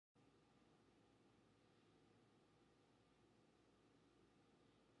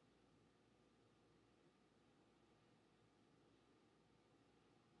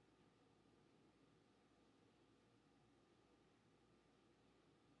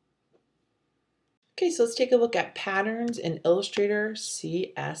Okay, so let's take a look at patterns in Illustrator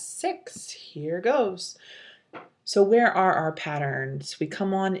CS6. Here goes. So where are our patterns? We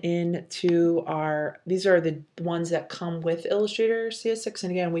come on in to these are the ones that come with Illustrator CS6.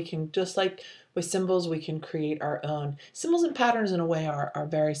 And again, we can, just like with symbols, we can create our own. Symbols and patterns in a way are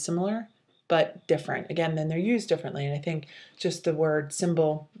very similar, but different. Again, then they're used differently. And I think just the word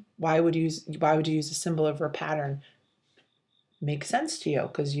symbol, why would you use a symbol over a pattern? Makes sense to you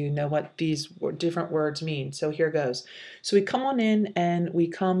because you know what these different words mean. So here goes. So we come on in and we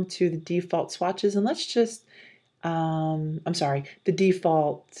come to the default swatches, and let's just I'm sorry, the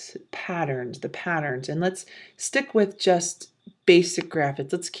default patterns, and let's stick with just basic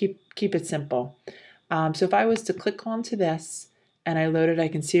graphics. Let's keep it simple. So if I was to click onto this and I load it, I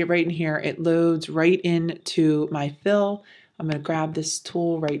can see it right in here. It loads right into my fill. I'm going to grab this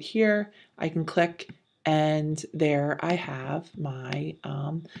tool right here. I can click, and there I have my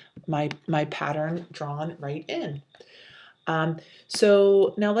my pattern drawn right in.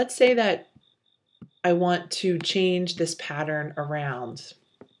 So now let's say that I want to change this pattern around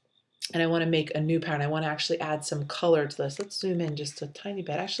and I want to make a new pattern. I want to actually add some color to this. Let's zoom in just a tiny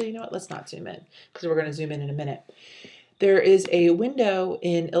bit. Actually, you know what? Let's not zoom in because we're going to zoom in a minute. There is a window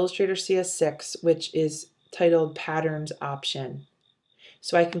in Illustrator CS6 which is titled Patterns Option.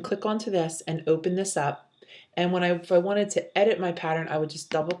 So I can click onto this and open this up. And if I wanted to edit my pattern, I would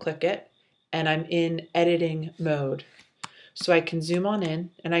just double click it and I'm in editing mode. So I can zoom on in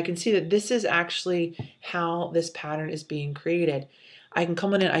and I can see that this is actually how this pattern is being created. I can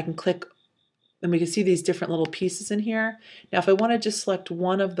come on in, I can click, and we can see these different little pieces in here. Now if I want to just select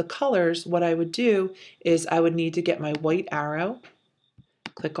one of the colors, what I would do is I would need to get my white arrow,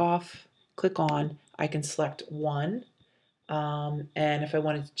 click off, click on, I can select one. And if I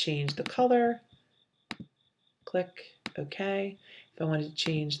wanted to change the color, click OK. If I wanted to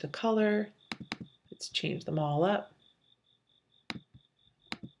change the color, let's change them all up.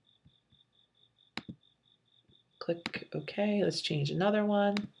 Click OK. Let's change another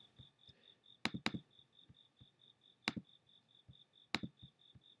one.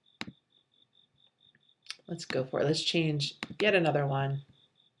 Let's go for it. Let's change yet another one.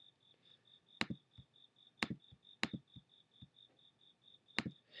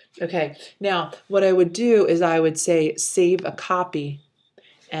 Okay, now what I would do is I would say save a copy,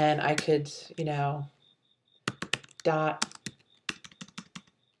 and I could, dot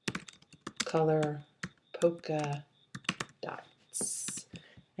color polka dots,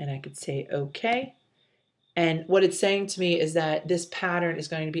 and I could say OK. And what it's saying to me is that this pattern is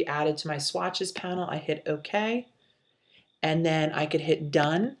going to be added to my swatches panel. I hit OK, and then I could hit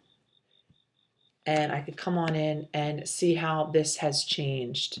done, and I could come on in and see how this has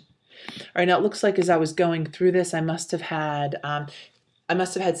changed. All right, now it looks like as I was going through this, I must have had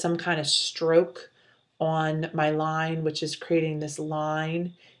some kind of stroke on my line, which is creating this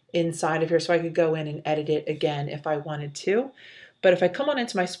line inside of here, so I could go in and edit it again if I wanted to. But if I come on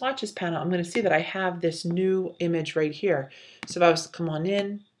into my swatches panel, I'm going to see that I have this new image right here. So if I was to come on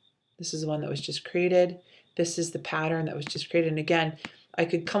in, this is the one that was just created. This is the pattern that was just created. And again, I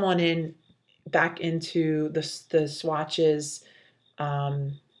could come on in back into the swatches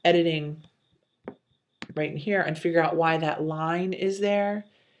editing right in here and figure out why that line is there.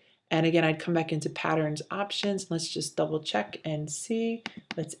 And again, I'd come back into patterns options. Let's just double check and see.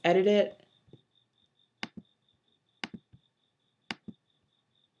 Let's edit it.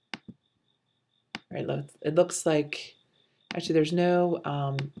 All right, it looks like actually there's no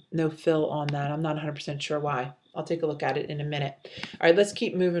fill on that. I'm not 100% sure why. I'll take a look at it in a minute. All right, let's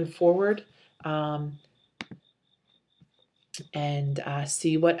keep moving forward and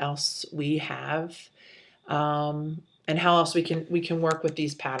see what else we have. And how else we can work with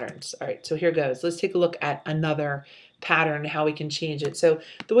these patterns. All right, so here goes. Let's take a look at another pattern, how we can change it. So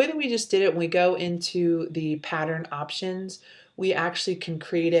the way that we just did it, when we go into the pattern options, we actually can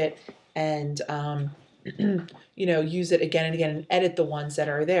create it and use it again and again and edit the ones that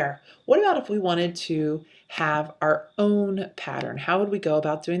are there. What about if we wanted to have our own pattern? How would we go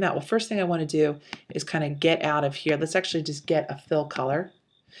about doing that? Well, first thing I want to do is kind of get out of here. Let's actually just get a fill color.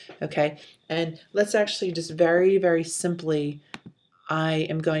 Okay, and let's actually just very, very simply, I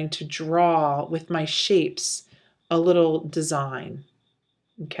am going to draw with my shapes a little design.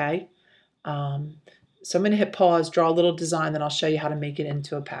 Okay, so I'm going to hit pause, draw a little design, then I'll show you how to make it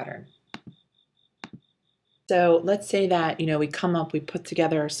into a pattern. So let's say that, we put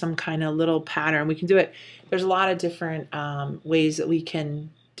together some kind of little pattern. We can do it. There's a lot of different ways that we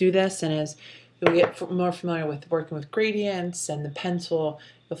can do this, and as you'll get more familiar with working with gradients and the pencil,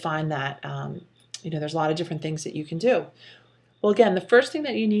 you'll find that there's a lot of different things that you can do. Well, again, the first thing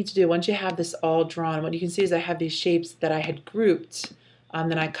that you need to do once you have this all drawn, what you can see is I have these shapes that I had grouped,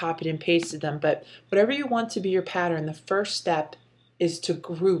 then I copied and pasted them. But whatever you want to be your pattern, the first step is to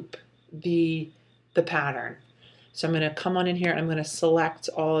group the pattern. So I'm going to come on in here and I'm going to select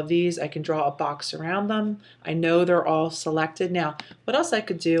all of these. I can draw a box around them. I know they're all selected. Now, what else I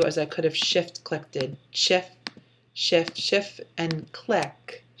could do is I could have shift clicked it. Shift, and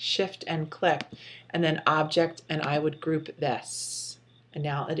click. Shift and click. And then object, and I would group this. And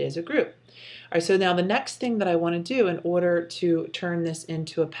now it is a group. All right, so now the next thing that I want to do in order to turn this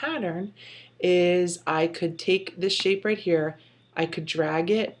into a pattern is I could take this shape right here, I could drag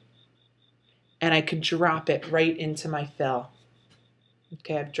it, and I could drop it right into my fill.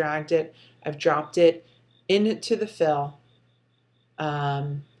 Okay, I've dragged it, I've dropped it into the fill.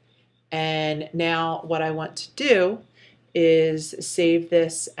 And now what I want to do is save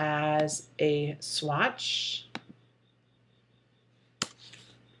this as a swatch.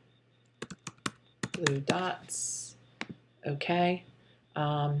 Blue dots. Okay.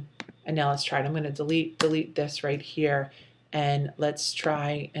 And now let's try it. I'm going to delete this right here, and let's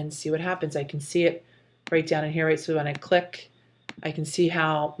try and see what happens. I can see it right down in here, right? So when I click, I can see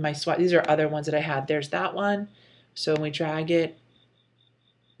how my swatch, these are other ones that I had. There's that one. So when we drag it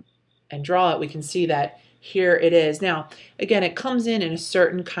and draw it, we can see that here it is. Now, again, it comes in a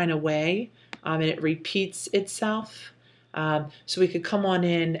certain kind of way, and it repeats itself. So we could come on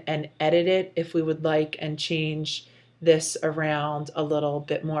in and edit it if we would like and change this around a little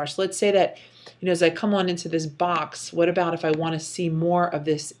bit more. So let's say that, as I come on into this box, what about if I want to see more of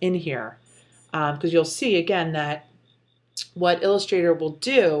this in here? Because you'll see again that what Illustrator will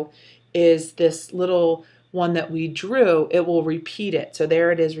do is this little one that we drew, it will repeat it. So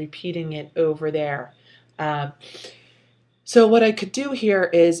there it is repeating it over there. So what I could do here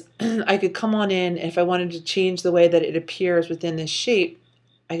is I could come on in, if I wanted to change the way that it appears within this shape,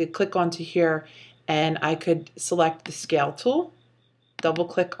 I could click onto here and I could select the scale tool, double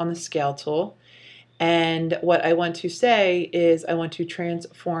click on the scale tool, and what I want to say is I want to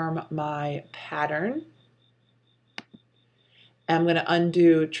transform my pattern. I'm going to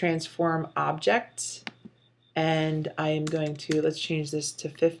undo transform object, and I am going to, let's change this to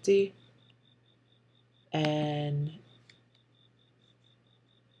 50 and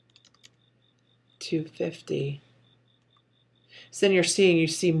 250. So then you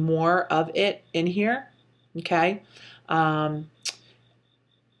see more of it in here. Okay. I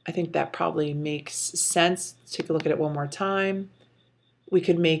think that probably makes sense. Take a look at it one more time. We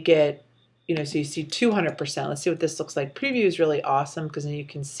could make it, so you see 200%. Let's see what this looks like. Preview is really awesome because then you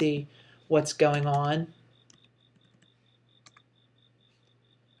can see what's going on.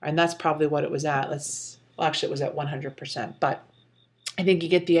 And that's probably what it was at. Well, actually it was at 100%, but I think you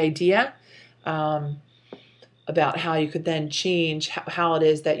get the idea about how you could then change how it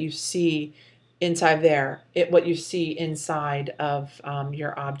is that you see inside there, what you see inside of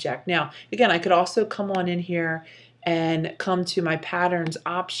your object. Now, again, I could also come on in here and come to my patterns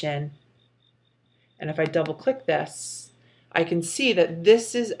option, and if I double click this, I can see that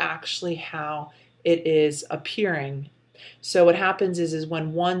this is actually how it is appearing. So what happens is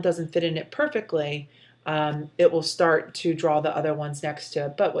when one doesn't fit in it perfectly, it will start to draw the other ones next to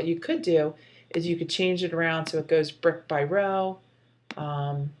it. But what you could do is you could change it around so it goes brick by row,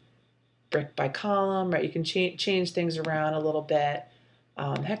 brick by column, right? You can change things around a little bit,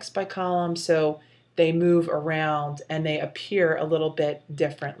 hex by column, so they move around and they appear a little bit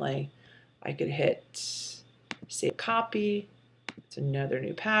differently. I could hit save copy. It's another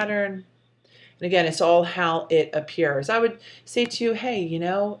new pattern. And again, it's all how it appears. I would say to you,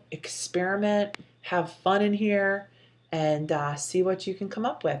 hey, experiment, have fun in here, and see what you can come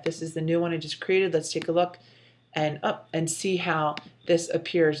up with. This is the new one I just created. Let's take a look and see how this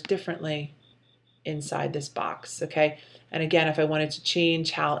appears differently inside this box. Okay, and again, if I wanted to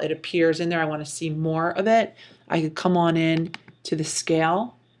change how it appears in there, I want to see more of it, I could come on in to the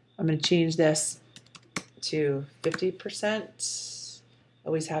scale. I'm going to change this to 50%.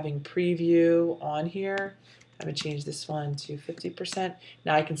 Always having preview on here. I'm going to change this one to 50%.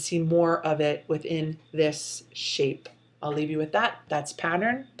 Now I can see more of it within this shape. I'll leave you with that. That's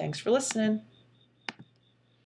pattern. Thanks for listening.